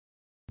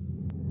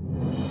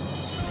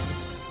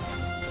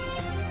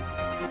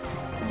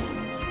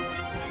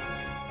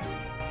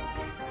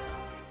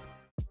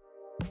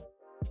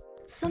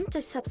សូមចុ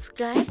ច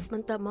Subscribe ប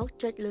ន្តមក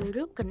ចុចលើ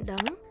រូបកណ្ដឹ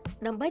ង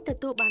ដើម្បីទ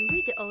ទួលបានវី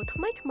ដេអូថ្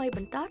មីៗប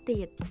ន្តទៀ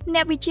តអ្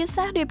នកវិទ្យា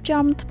សាស្ត្ររៀប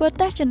ចំធ្វើ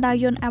តេស្តជណ្ដើរ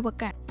យន្តអវ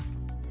កាស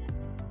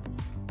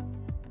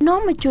នាំ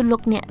មកជូនលោ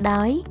កអ្នក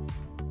ដោយ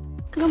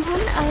ក្រុមហ៊ុ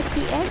ន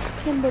LPS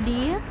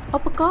Cambodia ឧ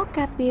បករណ៍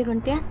ការពាររ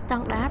ន្ទះស្ត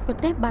ង់ដារប្រ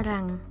ទេសបា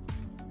រាំង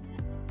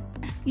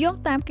យោង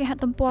តាមគេហ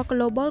ទំព័រ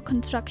Global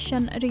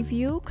Construction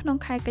Review ក្នុង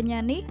ខែកញ្ញា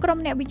នេះក្រុម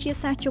អ្នកវិទ្យា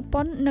សាស្ត្រជ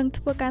ប៉ុននឹង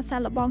ធ្វើការសាក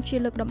ល្បងជា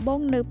លើកដំបូង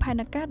នៅផែ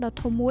នការដ៏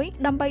ធំមួយ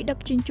ដើម្បីដឹក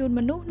ជញ្ជូន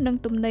មនុស្សនិង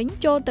ទំនិញ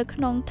ចូលទៅក្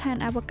នុងឋាន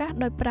អវកាស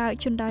ដោយប្រើ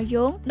ជណ្ដើរយ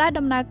ន្តដែល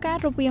ដំណើរការ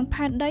រវាង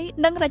ផែនដី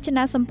និងរច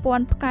នាសម្ព័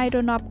ន្ធផ្កាយរ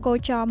ណបកូ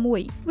ចរមួ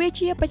យវា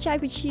ជាបច្ចេក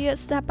វិទ្យា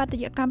ស្ថាបត្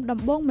យកម្មដំ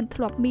បូងមិនធ្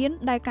លាប់មាន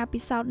ដែលការ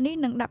ពិសោធន៍នេះ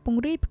នឹងដាក់ព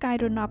ង្រាយផ្កាយ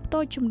រណបតូ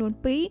ចចំនួន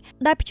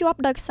2ដែលភ្ជាប់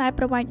ដោយខ្សែ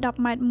ប្រវែង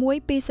10ម៉ែត្រមួយ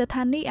ពីស្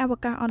ថានីយអវ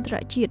កាសអន្តរ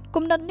ជាតិ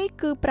គំនិតនេះ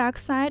គឺប្រើ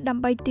ខ្សែដើ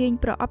ម្បីទាញ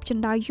ប្រអប់ជ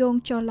ណ្ដើរយោង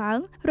ចុះឡើង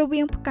រ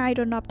វាងផ្កាយ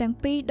រណបទាំង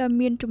ពីរដោយ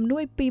មានជំនួ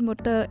យពីម៉ូ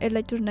ទ័រអេ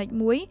ឡិចត្រូនិក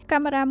មួយកា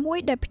មេរ៉ាមួយ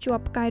ដែលភ្ជា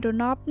ប់ផ្កាយរ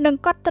ណបនិង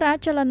កត់ត្រា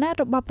ចលនា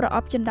របស់ប្រអ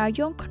ប់ជណ្ដើរ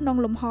យោងក្នុង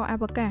លំហអ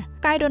វកាស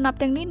ផ្កាយរណប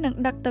ទាំងនេះនឹង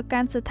ដឹកទៅកា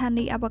ន់ស្ថា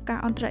នីយអវកាស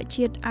អន្តរ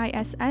ជាតិ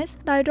ISS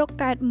ដោយរ៉ុក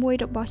កែតមួយ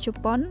របស់ជ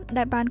ប៉ុន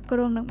ដែលបានគ្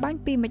រោងនឹងបាញ់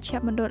ពីមជ្ឈ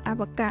មណ្ឌលអ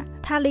វកាស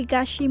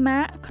Tanegashima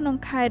ក្នុង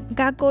ខេត្ត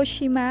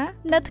Kagoshima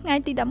នៅថ្ងៃ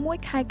ទី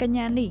11ខែកញ្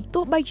ញានេះ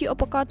ទោះបីជាឧ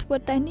បករណ៍ធ្វើ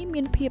តេស្តនេះ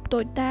មានភាពតូ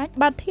ចតាច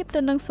បើធៀបទៅ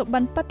នឹងសុបិ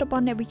នពិតរប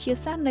ស់អ្នកវិទ្យា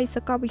សាស្ត្រនៃ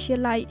សាកលវិទ្យា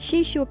ល័យ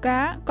Shizuoka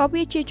ក៏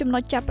វាជាចំណុ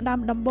ចចាប់ផ្ដើម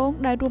ដំបូង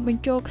ដែលរួមប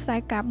ញ្ចូលខ្សែ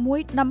កាបមួយ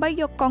ដើម្បី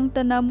យកកុង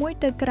តឺន័រមួយ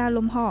ទៅក្រៅ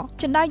លំហ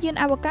ជណ្ដើរយាន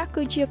អវកាស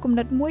គឺជាគំ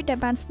និតមួយដែល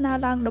បានស្នើ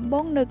ឡើងដំបូ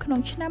ងនៅក្នុង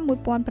ឆ្នាំ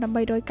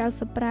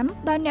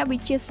1895ដោយអ្នកវិ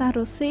ទ្យាសាស្ត្រ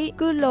រុស្ស៊ី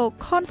គឺលោក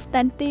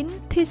Konstantin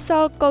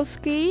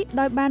Tsiolkovsky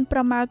ដោយបានប្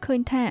រមាលឃើ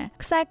ញថា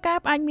ខ្សែកាប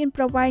អាចមាន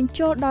ប្រវែង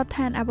ចូលដល់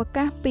ឋានអវ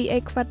កាសពី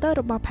Equator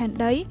របស់ផែន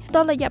ដី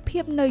តុល្យភា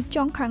ពនៅ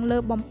ចុងខាងលើ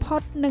បំផុ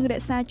តនិងរ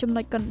ក្សាចំ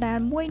ណុចកណ្ដាល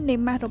មួយនៃ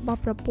ម៉ាស់របស់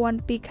ប្រព័ន្ធ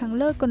ពីខាង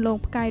លើគន្លង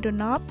ផ្កាយរ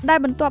ណបដែល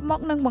បន្ទាប់មក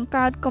នឹងបង្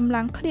កើតកម្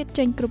លាំងឃ្លាត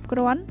ចេញគ្រប់គ្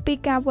រាន់ពី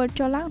ការវិល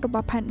ចុះឡើងរប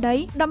ស់ផែនដី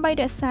ដើម្បី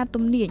រក្សា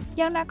ទំនាញ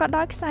យ៉ាងណាក៏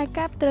ដោយខ្សែ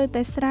កាបត្រូវ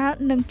តែស្រាល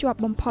និងជាប់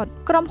បំផុត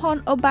ក្រុមហ៊ុន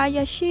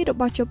Obayashi រ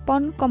បស់ជប៉ុ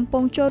នកំពុ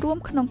ងចូលរួម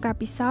ក្នុងការ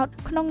ពិសោធន៍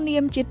ក្នុងនា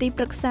មជាទី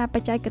ប្រឹក្សាប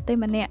ច្ចេកទេស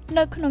ម្នាក់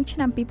នៅក្នុងឆ្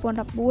នាំ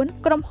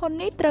2014ក្រុមហ៊ុន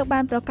នេះត្រូវបា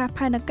នប្រកាស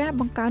ផែនការ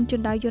បង្កើនជ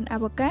ណ្ដើរយន្តអ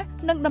វកាស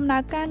និងដំណើ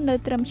រការនៅ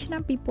ត្រឹមឆ្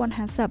នាំ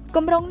2050គ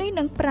ម្រោងនេះ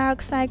នឹងប្រើ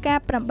ខ្សែកាប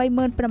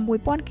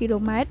 86,000 គីឡូ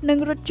ម៉ែត្រនិង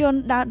រថយន្ត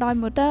ដើរដោយ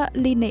ម៉ូទ័រ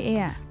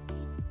linear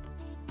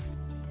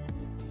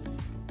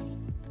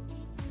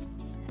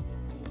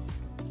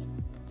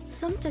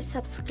សូមចុច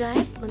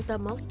Subscribe បន្ត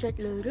មកចុច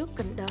លើរូប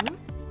កណ្ដឹង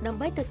ដើម្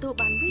បីទទួល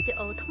បានវីដេ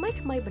អូថ្មី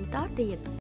ៗបន្តទៀត